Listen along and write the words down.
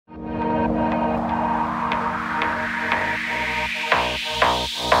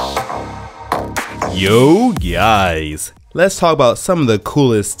Yo guys, let's talk about some of the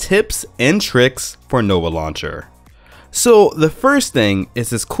coolest tips and tricks for Nova Launcher. So the first thing is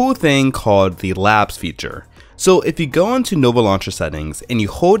this cool thing called the Labs feature. So if you go into Nova Launcher settings and you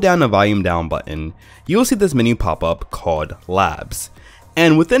hold down the volume down button, you'll see this menu pop up called Labs.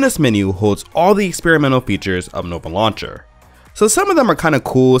 And within this menu holds all the experimental features of Nova Launcher. So some of them are kind of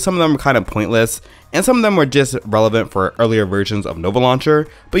cool, some of them are kind of pointless, and some of them are just relevant for earlier versions of Nova Launcher,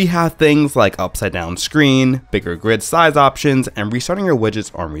 but you have things like upside down screen, bigger grid size options, and restarting your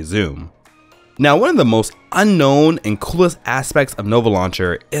widgets on resume. Now, one of the most unknown and coolest aspects of Nova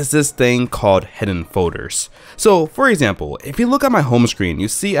Launcher is this thing called hidden folders. So for example, if you look at my home screen, you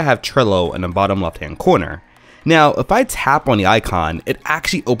see I have Trello in the bottom left hand corner. Now, if I tap on the icon, it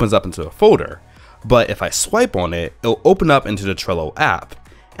actually opens up into a folder. But if I swipe on it, it'll open up into the Trello app.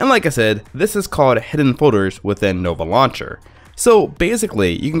 And like I said, this is called hidden folders within Nova Launcher. So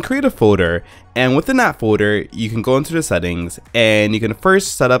basically, you can create a folder, and within that folder, you can go into the settings and you can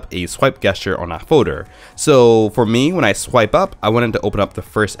first set up a swipe gesture on that folder. So for me, when I swipe up, I wanted to open up the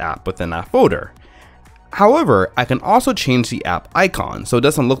first app within that folder. However, I can also change the app icon, so it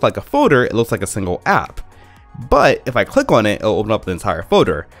doesn't look like a folder, it looks like a single app. But if I click on it, it'll open up the entire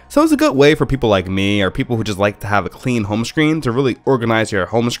folder. So it's a good way for people like me or people who just like to have a clean home screen to really organize your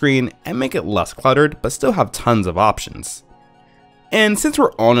home screen and make it less cluttered, but still have tons of options. And since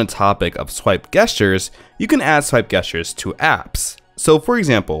we're on the topic of swipe gestures, you can add swipe gestures to apps. So for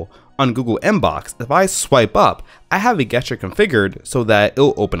example, on Google Inbox, if I swipe up, I have a gesture configured so that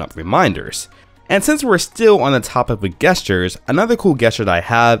it'll open up reminders. And since we're still on the topic of gestures, another cool gesture that I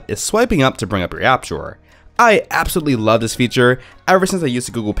have is swiping up to bring up your app drawer. I absolutely love this feature. Ever since I used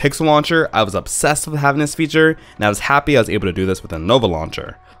the Google Pixel Launcher, I was obsessed with having this feature, and I was happy I was able to do this within Nova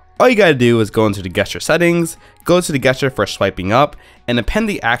Launcher. All you gotta do is go into the gesture settings, go to the gesture for swiping up, and append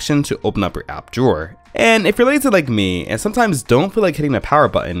the action to open up your app drawer. And if you're lazy like me, and sometimes don't feel like hitting the power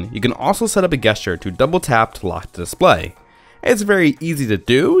button, you can also set up a gesture to double tap to lock the display. It's very easy to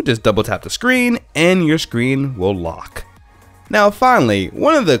do, just double tap the screen, and your screen will lock. Now finally,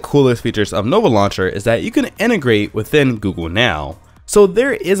 one of the coolest features of Nova Launcher is that you can integrate within Google Now. So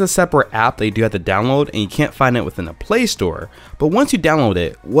there is a separate app that you do have to download and you can't find it within the Play Store, but once you download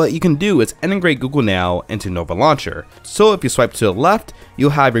it, what you can do is integrate Google Now into Nova Launcher. So if you swipe to the left, you'll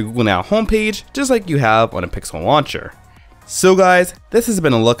have your Google Now homepage just like you have on a Pixel Launcher. So guys, this has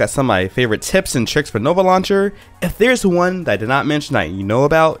been a look at some of my favorite tips and tricks for Nova Launcher. If there's one that I did not mention that you know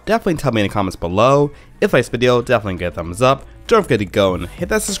about, definitely tell me in the comments below. If you like this video, definitely give a thumbs up. Don't forget to go and hit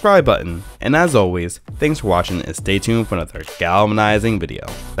that subscribe button. And as always, thanks for watching and stay tuned for another galvanizing video.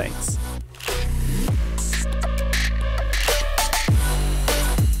 Thanks.